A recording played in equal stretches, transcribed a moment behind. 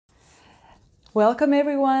Welcome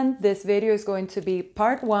everyone! This video is going to be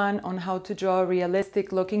part 1 on how to draw a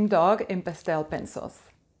realistic looking dog in pastel pencils.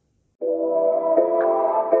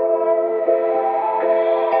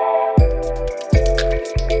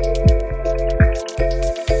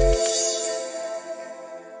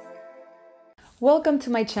 Welcome to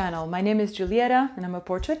my channel. My name is Julieta and I'm a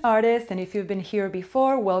portrait artist, and if you've been here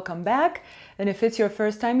before, welcome back. And if it's your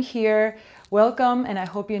first time here, welcome, and I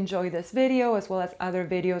hope you enjoy this video as well as other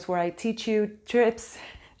videos where I teach you tips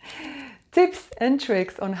and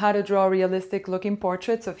tricks on how to draw realistic looking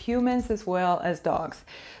portraits of humans as well as dogs.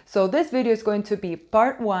 So this video is going to be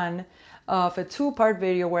part 1 of a 2-part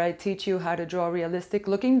video where I teach you how to draw a realistic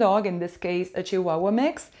looking dog, in this case a Chihuahua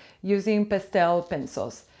mix, using pastel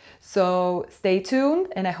pencils. So stay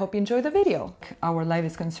tuned and I hope you enjoy the video. Our light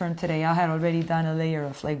is concerned today, I had already done a layer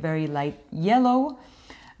of like very light yellow,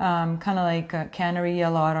 kind of like a canary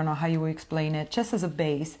yellow, I don't know how you would explain it, just as a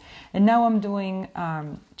base. And now I'm doing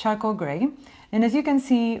charcoal gray. And as you can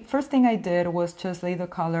see, first thing I did was just lay the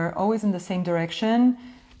color always in the same direction.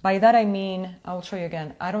 By that I mean, I'll show you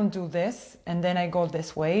again, I don't do this and then I go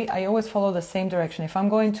this way. I always follow the same direction. If I'm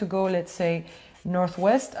going to go, let's say,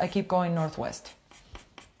 northwest, I keep going northwest.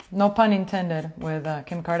 No pun intended with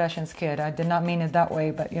Kim Kardashian's kid. I did not mean it that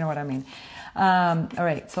way, but you know what I mean. All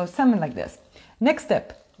right, so something like this. Next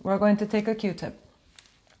step, we're going to take a Q-tip.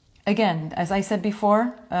 Again, as I said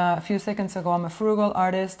before, a few seconds ago, I'm a frugal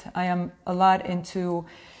artist. I am a lot into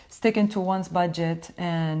sticking to one's budget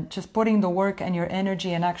and just putting the work and your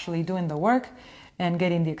energy and actually doing the work and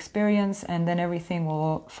getting the experience, and then everything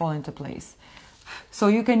will fall into place. So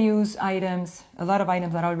you can use items, a lot of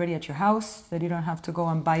items that are already at your house, that you don't have to go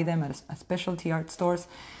and buy them at specialty art stores.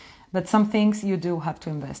 But some things you do have to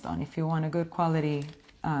invest on if you want a good quality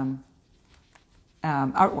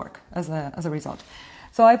artwork as a result.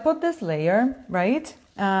 So I put this layer, right?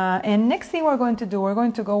 And next thing we're going to do, we're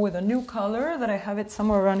going to go with a new color that I have it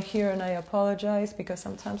somewhere around here, and I apologize because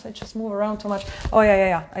sometimes I just move around too much. Oh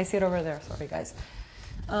yeah, I see it over there, sorry guys.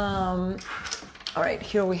 All right,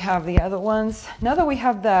 here we have the other ones. Now that we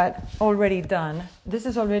have that already done, this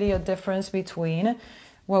is already a difference between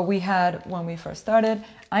what we had when we first started.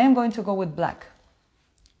 I am going to go with black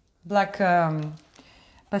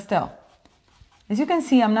pastel. As you can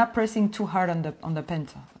see, I'm not pressing too hard on the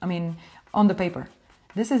pencil. I mean, on the paper.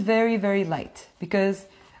 This is very, very light, because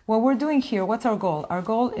what we're doing here, what's our goal? Our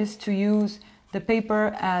goal is to use the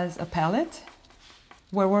paper as a palette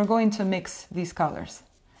where we're going to mix these colors.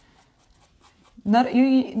 Not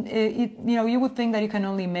you would think that you can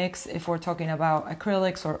only mix if we're talking about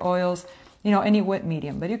acrylics or oils, any wet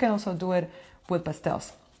medium, but you can also do it with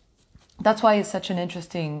pastels. That's why it's such an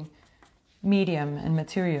interesting medium and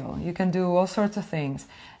material. You can do all sorts of things.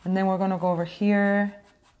 And then we're going to go over here.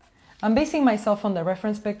 I'm basing myself on the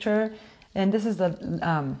reference picture, and this is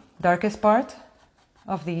the darkest part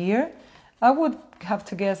of the ear. I would have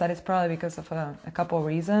to guess that it's probably because of a couple of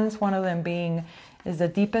reasons. One of them being is the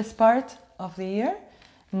deepest part of the ear,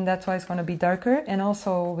 and that's why it's going to be darker, and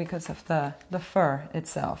also because of the fur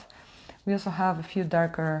itself. We also have a few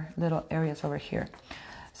darker little areas over here.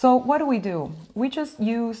 So what do? We just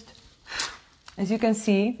used, as you can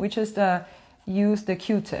see, we just used the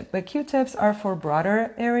Q-tip. But Q-tips are for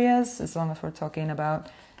broader areas, as long as we're talking about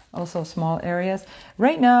also small areas.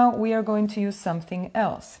 Right now we are going to use something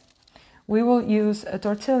else. We will use a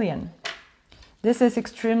tortillon. This is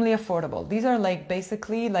extremely affordable. These are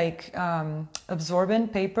basically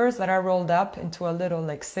absorbent papers that are rolled up into a little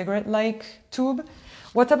cigarette-like tube.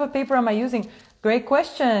 What type of paper am I using? Great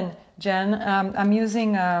question, Jen. I'm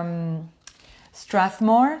using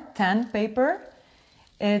Strathmore tan paper.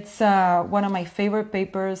 It's one of my favorite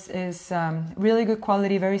papers. It's really good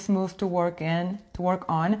quality, very smooth to work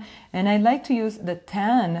on. And I like to use the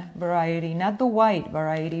tan variety, not the white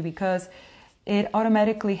variety, because it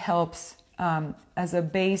automatically helps as a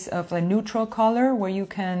base of a neutral color where you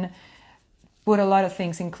can put a lot of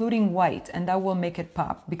things, including white, and that will make it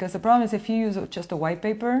pop. Because the problem is if you use just a white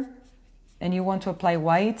paper and you want to apply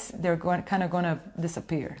whites, they're kind of going to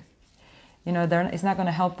disappear. It's not going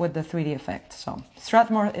to help with the 3D effect. So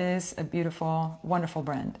Strathmore is a beautiful, wonderful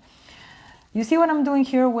brand. You see what I'm doing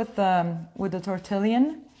here with the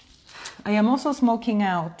tortillon? I am also smoking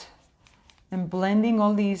out and blending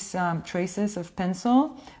all these traces of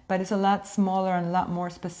pencil, but it's a lot smaller and a lot more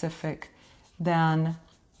specific than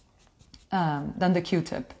the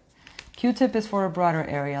Q-tip. Q-tip is for a broader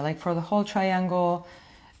area, like for the whole triangle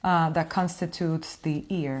that constitutes the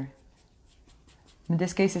ear. In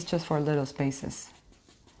this case, it's just for little spaces.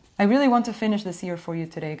 I really want to finish this ear for you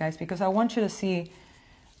today, guys, because I want you to see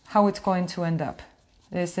how it's going to end up.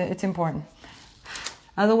 It's important.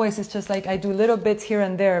 Otherwise, it's just like I do little bits here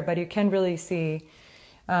and there, but you can't really see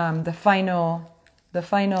the final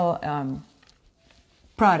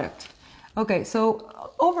product. Okay,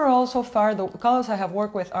 so overall, so far, the colors I have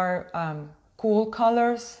worked with are cool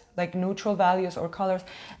colors, like neutral values or colors.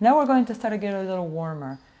 Now we're going to start to get a little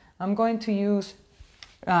warmer. I'm going to use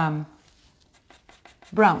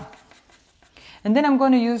brown. And then I'm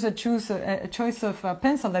going to choose a choice of a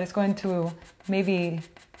pencil that is going to maybe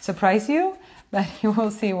surprise you, but you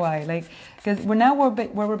will see why. Like, because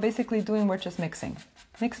what we're basically doing, we're just mixing.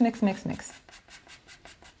 Mix, mix, mix, mix.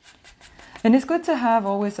 And it's good to have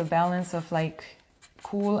always a balance of like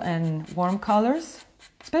cool and warm colors,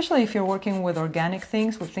 especially if you're working with organic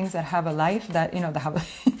things, with things that have a life, that, that have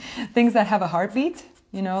things that have a heartbeat,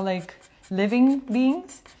 like living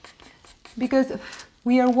beings, because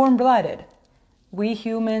we are warm-blooded. We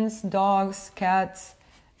humans, dogs, cats,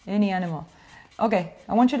 any animal. Okay,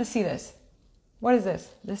 I want you to see this. What is this?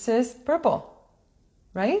 This is purple,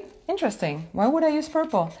 right? Interesting. Why would I use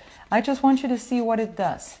purple? I just want you to see what it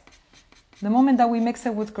does. The moment that we mix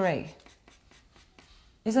it with gray.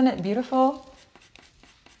 Isn't it beautiful?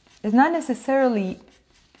 It's not necessarily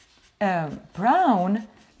brown,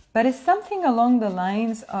 but it's something along the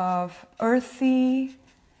lines of earthy,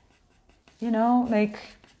 like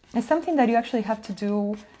it's something that you actually have to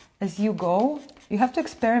do as you go. You have to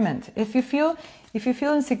experiment. If you feel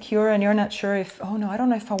insecure and you're not sure if, oh no, I don't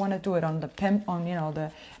know if I want to do it on the pen, on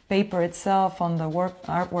the paper itself, on the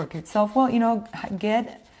artwork itself. Well,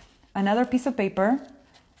 get another piece of paper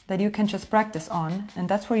that you can just practice on, and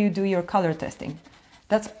that's where you do your color testing.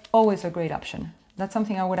 That's always a great option. That's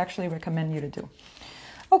something I would actually recommend you to do.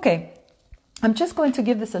 Okay, I'm just going to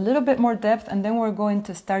give this a little bit more depth, and then we're going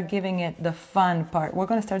to start giving it the fun part. We're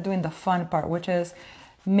going to start doing the fun part, which is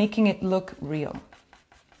making it look real.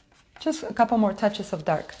 Just a couple more touches of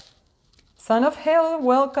dark. Son of Hell,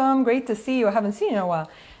 welcome. Great to see you. I haven't seen you in a while.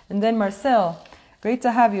 And then Marcel, great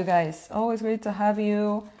to have you guys. Always great to have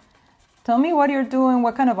you. Tell me what you're doing,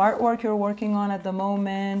 what kind of artwork you're working on at the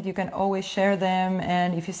moment. You can always share them,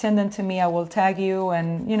 and if you send them to me, I will tag you.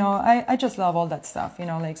 And I just love all that stuff,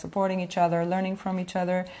 like supporting each other, learning from each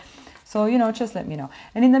other. So just let me know.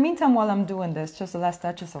 And in the meantime, while I'm doing this, just the last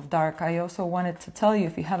touches of dark, I also wanted to tell you,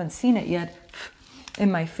 if you haven't seen it yet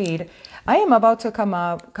in my feed, I am about to come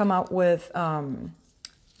out with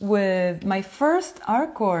my first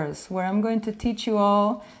art course, where I'm going to teach you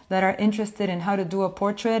all that are interested in how to do a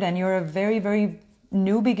portrait, and you're a very, very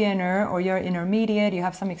new beginner, or you're intermediate, you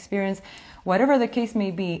have some experience, whatever the case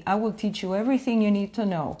may be. I will teach you everything you need to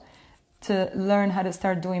know to learn how to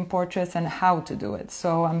start doing portraits and how to do it.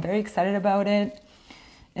 So I'm very excited about it,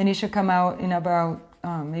 and it should come out in about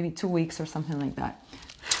maybe 2 weeks or something like that.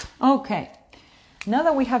 Okay, now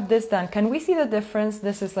that we have this done, can we see the difference?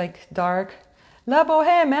 This is like dark. La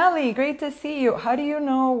Boheme, Ali, great to see you. How do you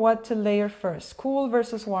know what to layer first? Cool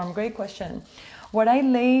versus warm, great question. What I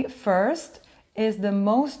lay first is the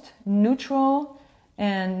most neutral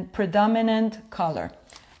and predominant color.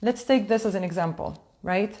 Let's take this as an example,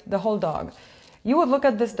 right? The whole dog. You would look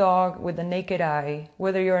at this dog with the naked eye,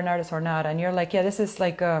 whether you're an artist or not, and you're like, yeah, this is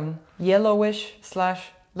like yellowish /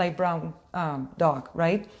 light brown dog,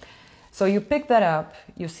 right? So you pick that up,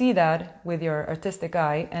 you see that with your artistic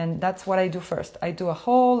eye, and that's what I do first. I do a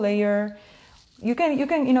whole layer. You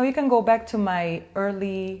can go back to my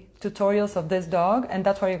early tutorials of this dog, and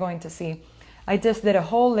that's what you're going to see. I just did a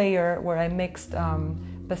whole layer where I mixed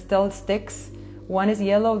pastel sticks. One is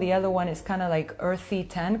yellow, the other one is kind of like earthy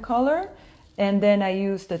tan color, and then I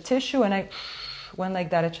used the tissue and I went like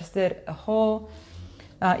that. I just did a whole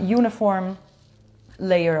uniform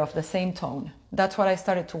layer of the same tone. That's what I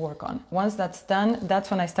started to work on. Once that's done, that's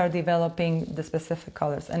when I start developing the specific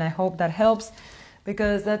colors. And I hope that helps,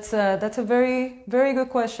 because that's a very, very good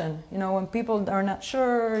question. When people are not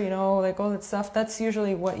sure, like all that stuff, that's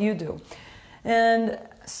usually what you do. And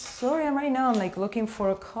sorry, right now I'm like looking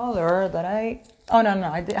for a color that oh no,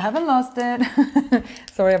 I haven't lost it.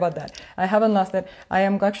 Sorry about that. I haven't lost it. I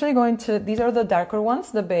am actually going to, these are the darker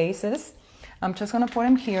ones, the bases. I'm just going to put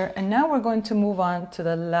them here. And now we're going to move on to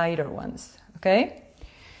the lighter ones. Okay,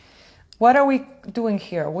 what are we doing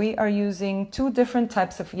here? We are using 2 different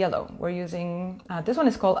types of yellow. We're using, this one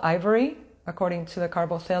is called ivory, according to the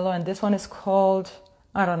Carbothello, and this one is called,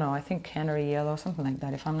 I don't know, I think canary yellow, something like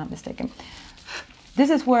that, if I'm not mistaken.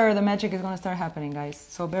 This is where the magic is going to start happening, guys,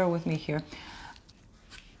 so bear with me here.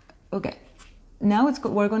 Okay, now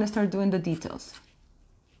we're going to start doing the details.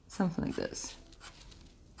 Something like this.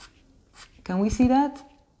 Can we see that?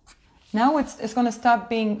 Now it's going to stop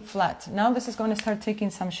being flat. Now this is going to start taking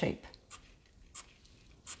some shape.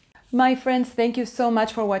 My friends, thank you so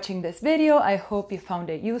much for watching this video. I hope you found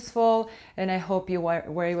it useful and I hope you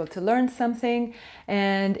were able to learn something.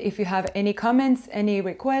 And if you have any comments, any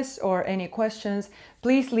requests, or any questions,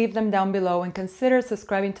 please leave them down below and consider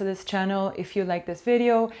subscribing to this channel if you like this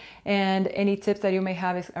video. And any tips that you may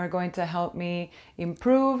have are going to help me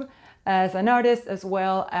improve as an artist, as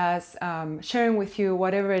well as sharing with you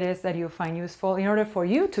whatever it is that you find useful in order for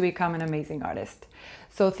you to become an amazing artist.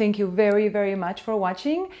 So thank you very, very much for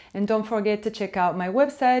watching, and don't forget to check out my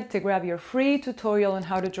website to grab your free tutorial on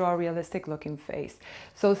how to draw a realistic looking face.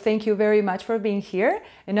 So thank you very much for being here,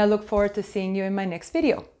 and I look forward to seeing you in my next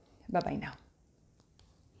video. Bye bye now.